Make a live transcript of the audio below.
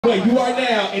Wait, you are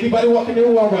now. Anybody walking in the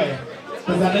runway?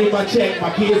 Because I need my check. My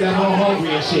kids at home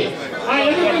hungry and shit. Alright,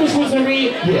 let me finish this and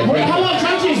read. Yeah. Hold on,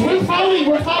 judges. We're probably,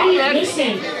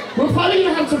 listen. We're probably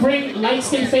gonna have to bring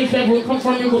light-skinned Faith that will come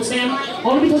from your Sam,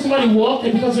 only because somebody walked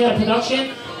and because we had a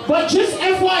production. But just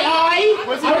FYI,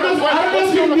 I don't know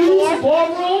if you're new to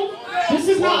ballroom. This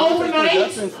is not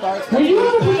overnight. When you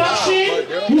have a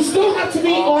production, you still have to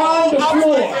be on the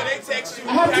floor.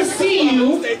 I have to see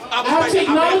you. I have to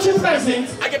acknowledge your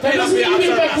presence. That doesn't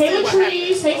mean that Kayla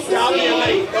Trees takes the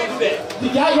scene.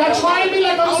 Y'all trying to be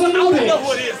like I'm some new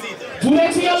bitch. Do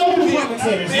that to your local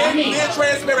commentators, not me.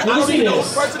 Transparent. I don't even know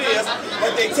who person is,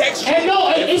 but they text you. And no,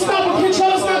 it's not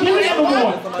control. It's not giving it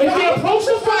anymore. If they approach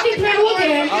the fucking panel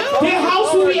again, their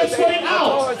house will be escorted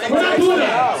out. We're not doing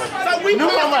that. So we put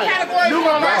the category New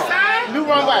Runway. New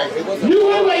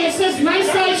Runway. It says nice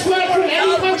guys flag from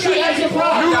any country as your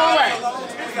pride. New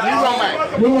Runway.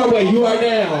 New Runway, you are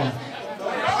now.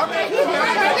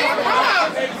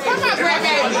 Come on,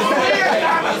 grandbaby.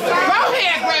 Go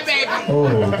ahead, grandbaby.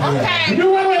 Okay. New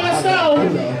Runway, let's go.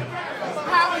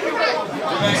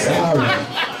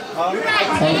 I'll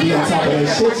be on top of that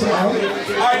shit now.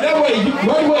 Alright, that way,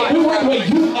 New Runway,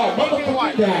 you are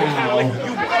motherfucking down.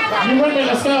 New Runway,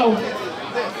 let's go.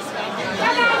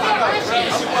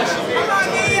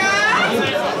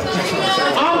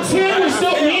 I'm Tim, we're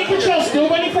still, me and Control still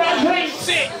waiting for our drink.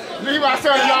 Leave our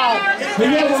son alone. But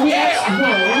yeah, when we ask,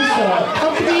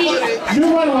 company, New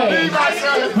Runway. You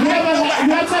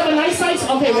have to have a nice size.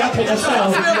 Okay, well, okay, let's go.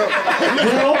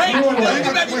 Girl, New Runway.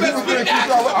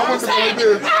 I want to play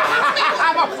this.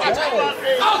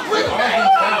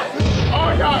 Oh,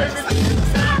 y'all.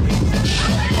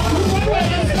 New Runway,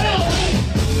 let's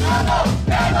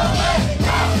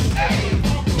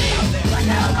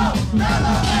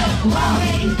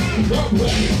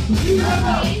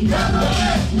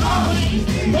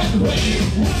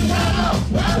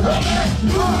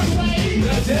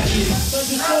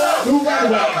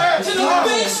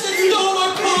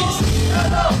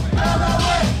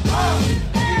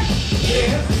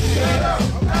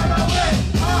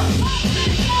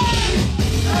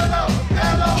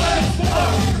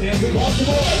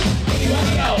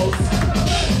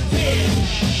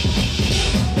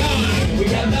We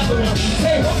got another one.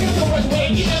 Say, walking the runway,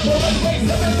 you know the runway,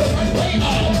 seven the runway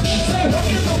on. Say,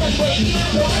 walking the runway, you know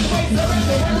the runway, seven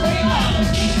the runway on.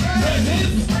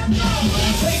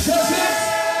 Say,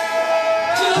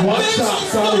 one shot,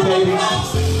 sorry, baby.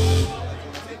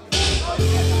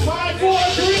 5, 4,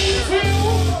 3, 2,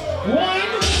 1.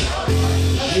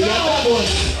 We got that one.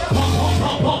 Pump, pump,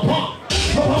 pump, pump, pump,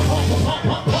 pump, pump, pump,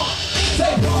 pump, pump.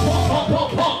 Say, pump, pump, pump,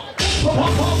 pump, pump, pump,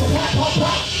 pump, pump, pump, pump,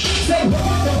 pump. Say,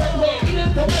 walking the runway,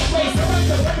 the runway, seven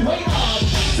the runway on.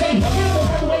 Say, walking the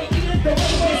runway, the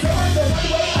runway, seven the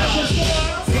runway on.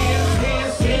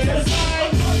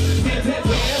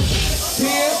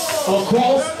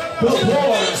 Across the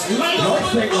board. Let's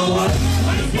take a one.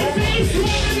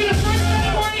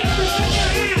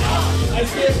 I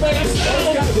see it, man. Let's go.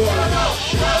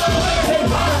 Say,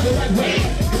 walking the runway.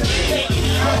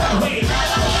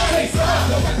 Say, stop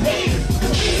the runway.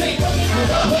 Say, walking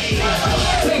the runway.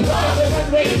 Say, walking the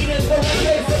runway.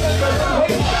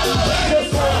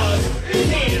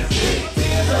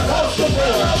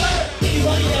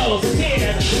 Anybody else?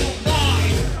 10, 9,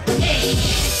 8,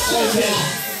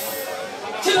 7.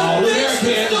 All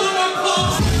American. New Runway.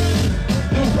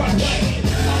 New Runway.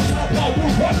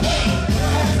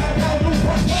 New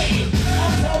Runway.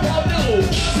 New.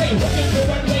 Say, walking the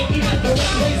runway, even the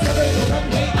runway, seven the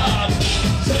runway up.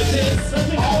 Judges,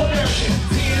 all American.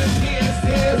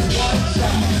 10, 1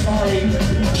 shot. Sorry.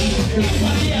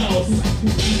 Anybody else?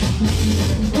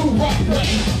 New Runway.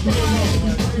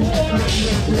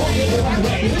 Walking the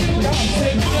runway.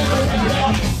 Say, the runway.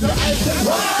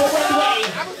 The runway.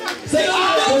 Say, the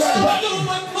runway.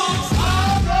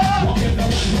 Walking the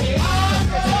runway.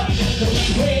 The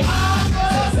runway.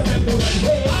 Seven the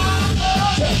runway.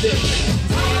 Judges.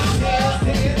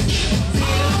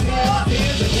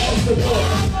 10 across the board.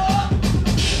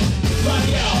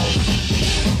 Everybody else.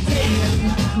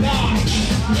 10, 9,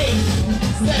 8,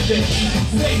 7,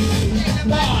 6,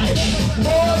 5,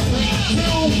 4, 3,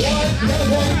 2, 1.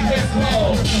 Category, let's go.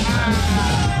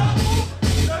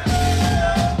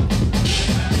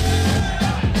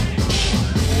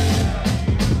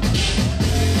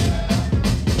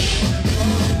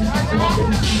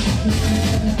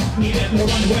 Eat it the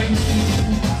runway,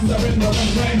 serving the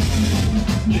runway,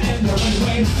 eat it the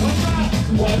runway,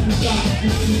 one shot.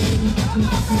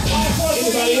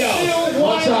 Anybody else?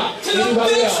 One shot.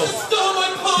 Anybody else?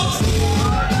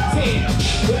 10,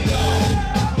 we go.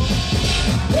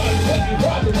 Run, run,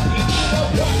 run,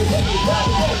 run.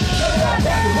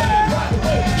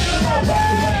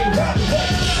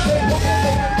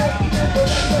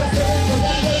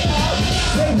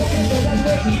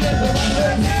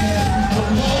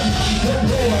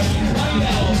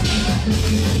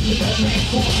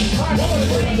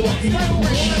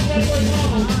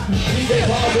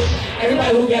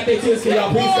 Everybody who got their tickets, can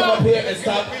y'all please come up here and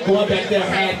stop going back there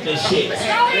hiding this shit.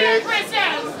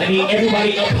 I need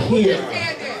everybody up here.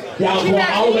 Y'all going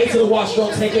all the way to the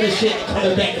washroom, taking the shit,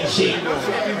 coming back and shit. Can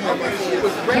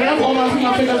I have all my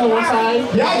fingers on one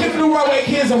side? Y'all give the new Runway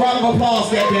kids a round of applause,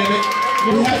 goddammit.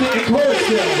 We have to encourage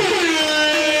them.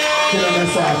 Get on that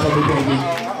side for me, baby.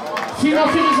 Female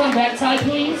fingers on that side,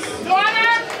 please.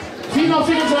 Female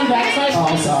fingers on that side, please. Oh,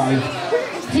 I'm sorry.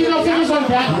 Female fingers on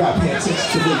that. You got to pay attention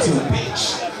to me too, bitch.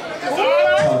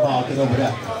 Tell them all, get over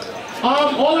there.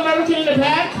 All American in the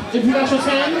back, if you got your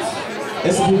tens.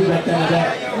 It's a people back there in the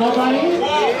back. Nobody?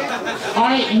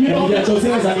 Alright, you don't. If you got your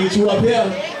tens, I need you up here.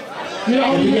 You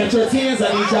don't. If you got your tens, I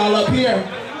need y'all up here.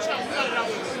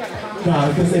 Nah,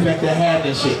 because they back there hiding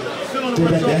this shit. They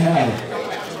back there hiding.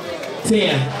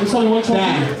 10. It's only one trophy. 9.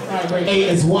 Alright, 8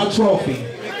 is one trophy.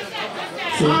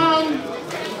 See?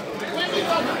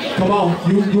 Come on,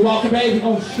 you walking, baby?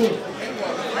 Oh shit.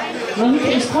 No,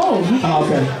 it's cold. Oh,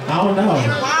 okay. I don't know.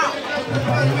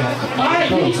 Alright,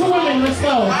 give me 2 women, let's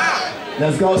go.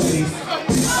 Let's go, ladies.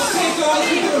 Okay, girls,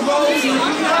 we can roll.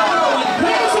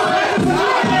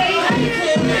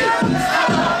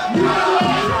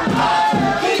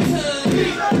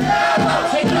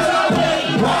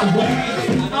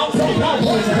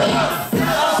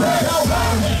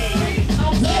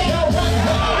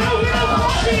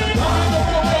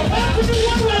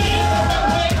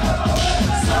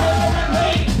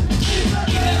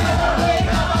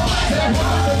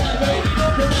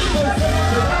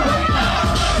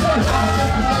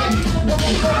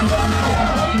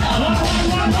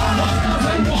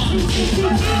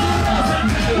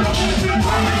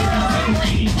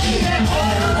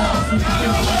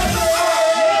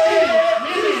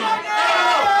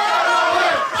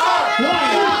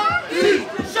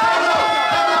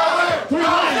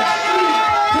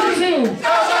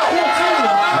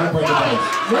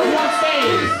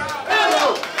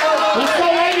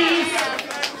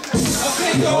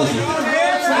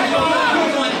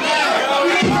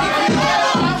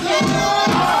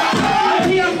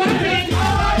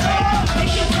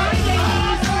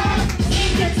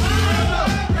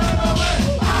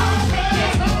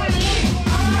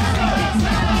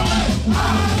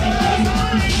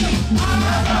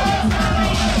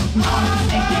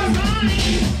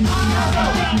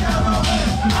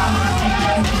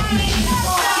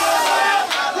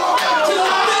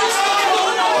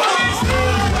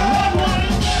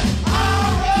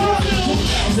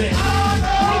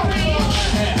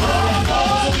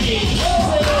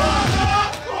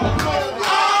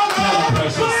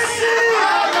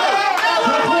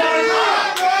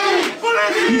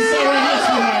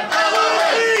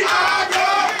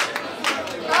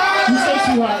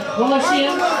 What was she in?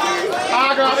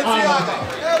 I got it.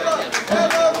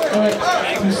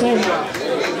 You say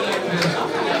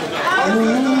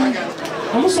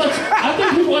I'm gonna start. I think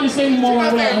people understand me more when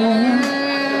I'm like,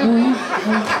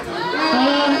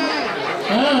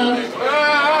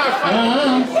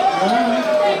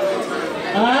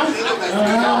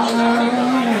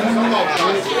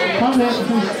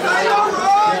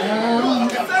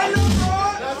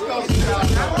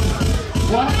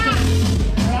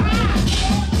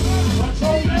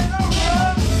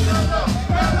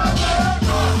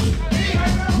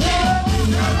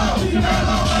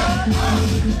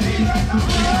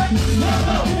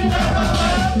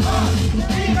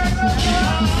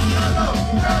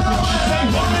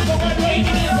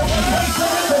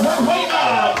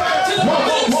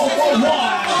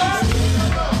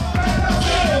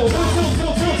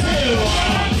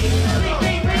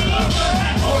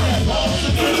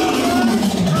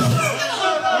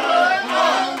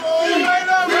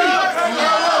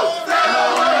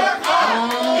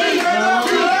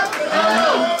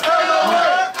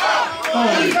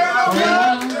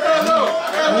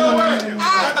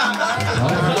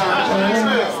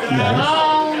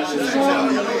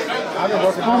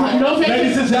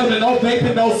 Ladies and gentlemen, no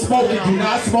vaping, no smoking. Do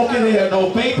not smoke in here. No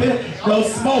vaping, no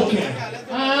smoking.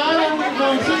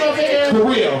 For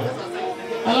real.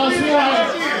 Hello,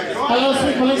 sweetheart. Hello,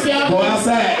 sweet Balenciaga. Go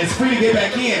outside. It's free to get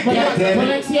back in. God damn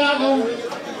it.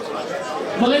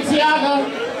 Balenciaga.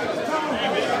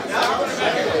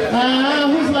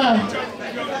 Who's left?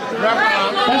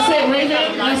 That's it,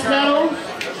 Raven. Nice battle.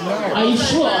 Are you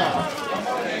sure?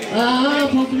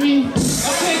 Pump me.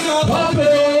 Okay,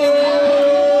 girl.